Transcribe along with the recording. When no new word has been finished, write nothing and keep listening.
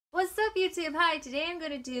YouTube? Hi, today I'm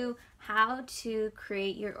going to do how to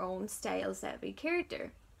create your own Style Savvy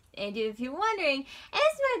character. And if you're wondering,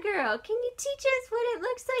 Esma girl, can you teach us what it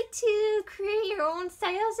looks like to create your own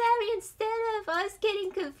Style Savvy instead of us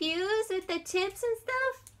getting confused with the tips and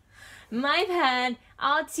stuff? My bad,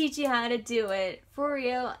 I'll teach you how to do it, for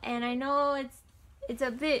real. And I know it's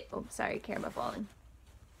a bit, oh sorry, camera falling.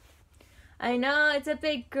 I know it's a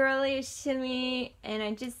bit girlish to me, and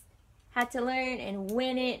I just had to learn and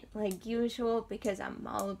win it like usual because I'm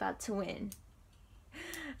all about to win.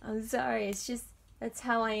 I'm sorry, it's just, that's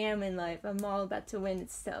how I am in life. I'm all about to win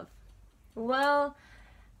stuff. Well,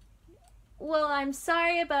 I'm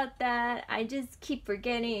sorry about that. I just keep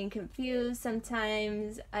forgetting and confused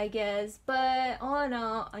sometimes, I guess. But all in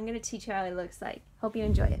all, I'm going to teach you how it looks like. Hope you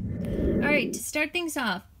enjoy it. Alright, to start things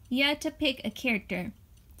off, you have to pick a character.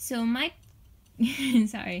 So my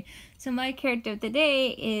my character of the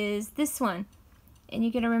day is this one. And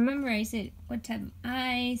you're going to memorize it, what type of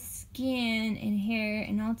eyes, skin, and hair,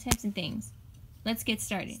 and all types of things. Let's get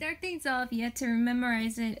started. To start things off, you have to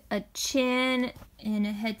memorize it, a chin and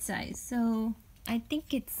a head size. So I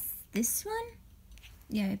think it's this one?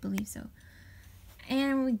 Yeah, I believe so.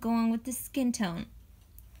 And we're going with the skin tone.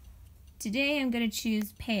 Today I'm going to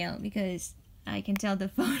choose pale because I can tell the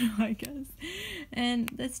photo, I guess.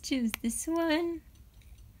 And let's choose this one.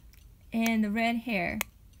 And the red hair.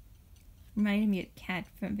 Reminded me of Cat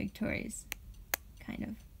from Victorious. Kind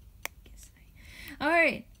of.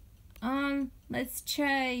 Alright. Let's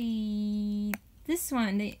try this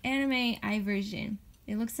one, the anime eye version.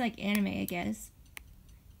 It looks like anime, I guess.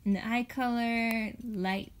 And the eye color,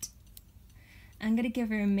 light. I'm gonna give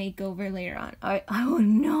her a makeover later on. Oh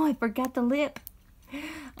no, I forgot the lip.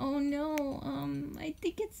 Oh no, I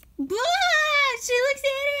think it's... Ah, she looks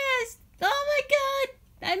hideous! Oh my god!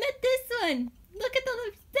 I meant this one! Look at the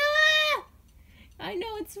lips! Ah! I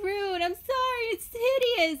know it's rude, I'm sorry, it's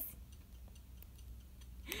hideous!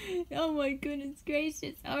 Oh my goodness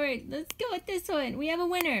gracious. Alright, let's go with this one. We have a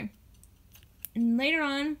winner. And later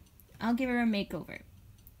on, I'll give her a makeover.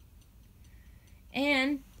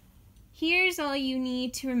 And here's all you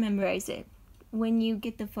need to memorize it when you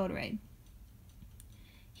get the photo right.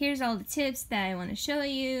 Here's all the tips that I want to show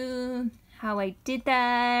you, how I did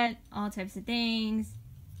that, all types of things,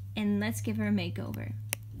 and let's give her a makeover.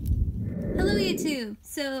 Hello YouTube!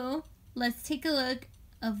 So, let's take a look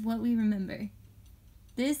of what we remember.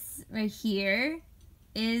 This right here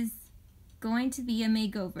is going to be a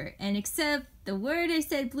makeover, and except the word I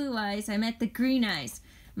said blue eyes, I meant the green eyes.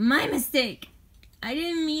 My mistake! I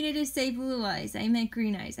didn't mean it to say blue eyes, I meant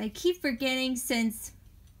green eyes. I keep forgetting since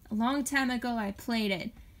a long time ago I played it.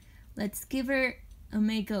 Let's give her a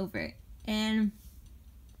makeover. And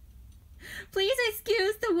please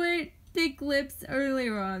excuse the word thick lips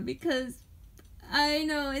earlier on because I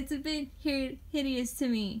know it's a bit hideous to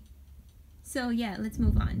me. So yeah, let's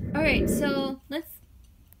move on. Alright, so let's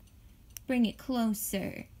bring it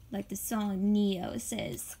closer. Like the song Neo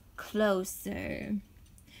says, closer.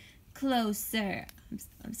 Closer.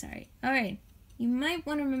 I'm sorry. Alright, you might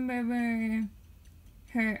want to remember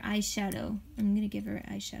her eyeshadow. I'm gonna give her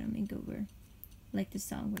an eyeshadow makeover. Like the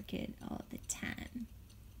song Wicked all the time.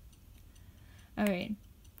 Alright.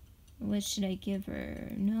 What should I give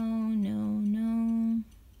her? No.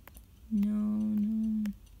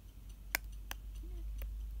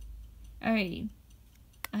 Alrighty.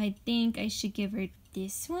 I think I should give her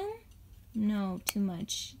this one. No, too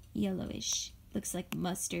much yellowish. Looks like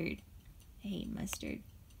mustard. I hate mustard.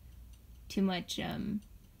 Too much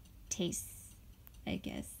taste, I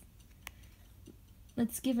guess.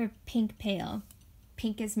 Let's give her pink pale.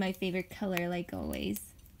 Pink is my favorite color, like always.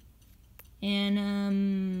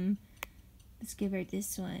 And let's give her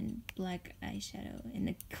this one, black eyeshadow. And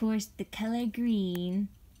of course the color green.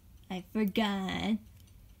 I forgot.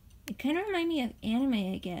 It kind of reminds me of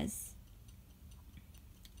anime, I guess.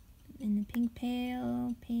 And the pink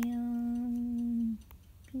pale, pinky,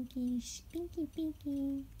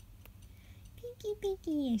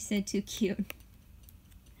 pinky. I said too cute.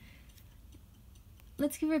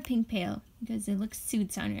 Let's give her a pink pale because it looks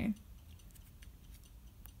suits on her.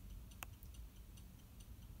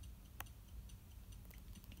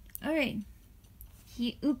 Alright.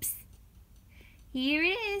 Oops. Here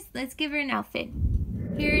it is. Let's give her an outfit.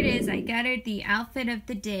 Here it is. I got her the outfit of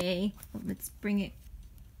the day. Well, let's bring it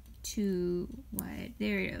to wide.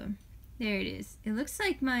 There it is. It looks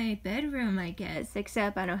like my bedroom, I guess.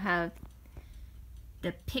 Except I don't have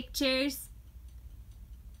the pictures,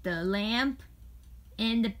 the lamp,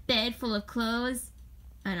 and the bed full of clothes.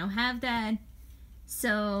 I don't have that.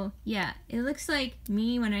 So yeah, it looks like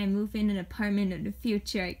me when I move in an apartment in the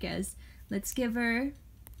future, I guess. Let's give her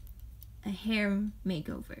a hair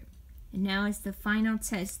makeover. And now it's the final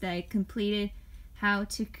test that I completed, how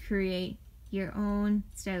to create your own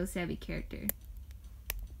Style Savvy character.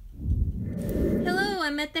 Hello,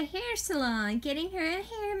 I'm at the hair salon getting her a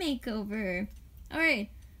hair makeover. Alright,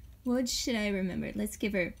 what should I remember? Let's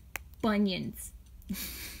give her bunions.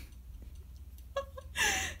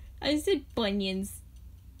 I said bunions.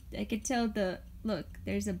 I could tell look,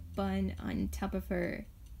 there's a bun on top of her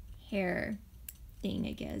hair thing,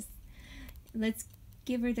 I guess. Let's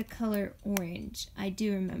give her the color orange. I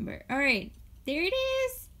do remember. Alright, there it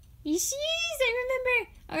is. Yes, I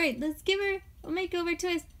remember. Alright, let's give her a makeover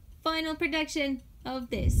twist. Final production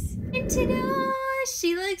of this. And ta-da!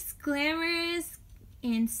 She looks glamorous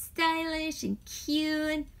and stylish and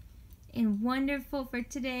cute and wonderful for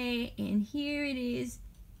today. And here it is,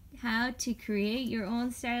 how to create your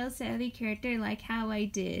own Style Savvy character like how I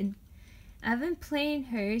did. I've been playing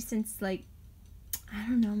her since like, I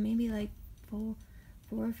don't know, maybe like 4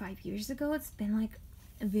 or 5 years ago. It's been like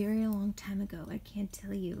a very long time ago. I can't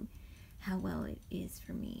tell you how well it is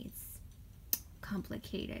for me. It's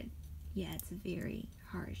complicated. Yeah, it's a very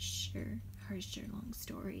harsher long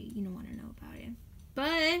story. You don't want to know about it.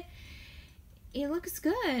 But it looks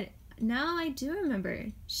good. Now I do remember.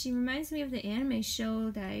 She reminds me of the anime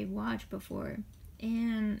show that I watched before.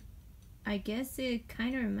 And I guess it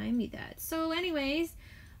kind of reminded me of that. So anyways,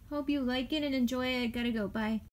 hope you like it and enjoy it. I gotta go. Bye.